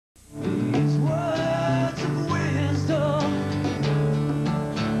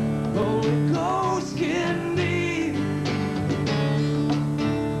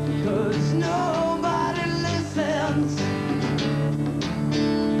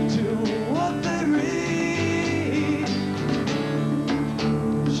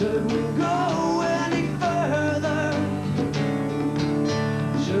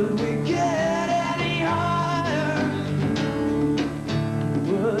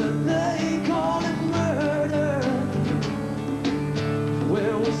but they call it murder.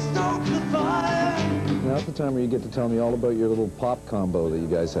 Where we stoke the fire. Now's the time where you get to tell me all about your little pop combo that you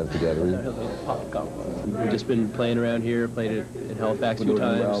guys have together. Pop combo. We've just been playing around here, played it in Halifax a few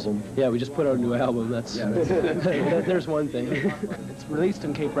times. Yeah, we just put out a new album. That's there's one thing. It's released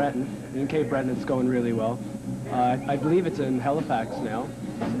in Cape Breton. In Cape Breton, it's going really well. I believe it's in Halifax now,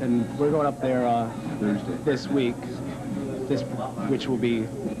 and we're going up there Thursday this week. Which will be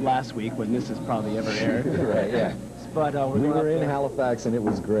last week when this is probably ever aired. Right, yeah. But we were in Halifax and it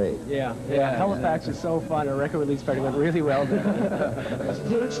was great. Yeah. Halifax is so fun. Our record release party went really well there.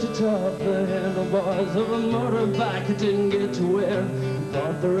 Perched atop the handlebars of a motorbike that didn't get to where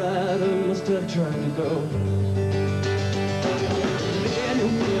thought the rider must have tried to go.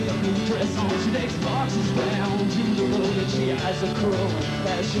 With a blue dress on, she takes boxes down to the road and she eyes a crow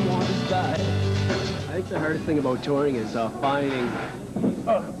as she wanders by. I think the hardest thing about touring is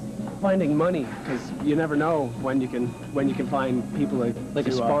finding money, because you never know when you can find people like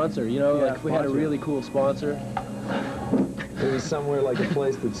a sponsor. You know, like if we had a really cool sponsor. It was somewhere like a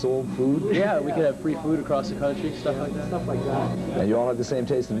place that sold food? Yeah, we could have free food across the country, stuff like that. And you all have the same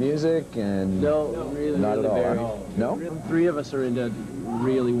taste in music? And no, really, not really at all. varied. No? Three of us are into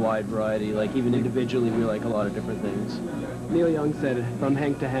really wide variety. Like even individually, we like a lot of different things. Neil Young said, "From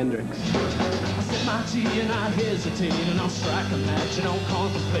Hank to Hendrix." I sip my tea and I hesitate and I'll strike a match and I'll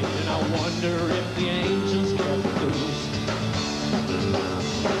contemplate and I wonder if the angels get loose.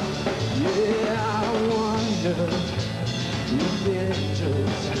 Yeah, I wonder.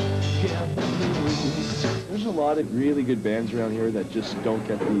 There's a lot of really good bands around here that just don't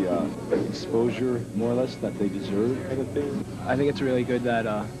get the exposure, more or less, that they deserve, kind of thing. I think it's really good that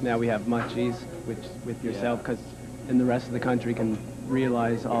now we have Munchies with yourself, because then the rest of the country can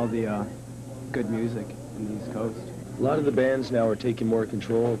realize all the good music in the East Coast. A lot of the bands now are taking more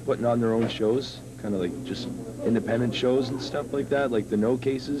control, putting on their own shows, kind of like just independent shows and stuff like that, like the No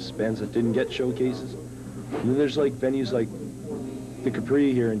Cases, bands that didn't get showcases. And then there's like venues like the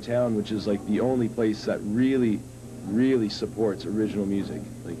Capri here in town, which is like the only place that really, really supports original music.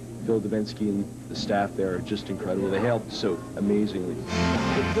 Like Phil Davinsky and the staff there are just incredible. They helped so amazingly.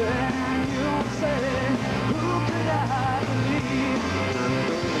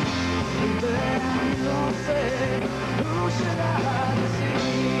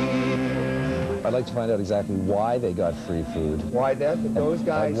 I'd like to find out exactly why they got free food. Why those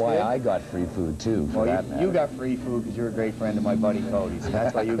guys and why did? I got free food, too, for that matter. You got free food because you're a great friend of my buddy Cody's.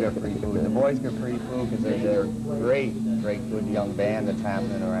 That's why you got free food. The boys get free food because they're great, good young band that's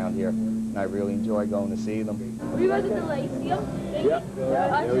happening around here. And I really enjoy going to see them. Were you guys at the Lyceum? Yeah,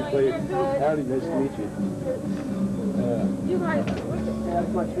 we played. Howdy, nice to meet you. You guys.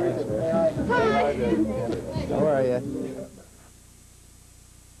 How are you?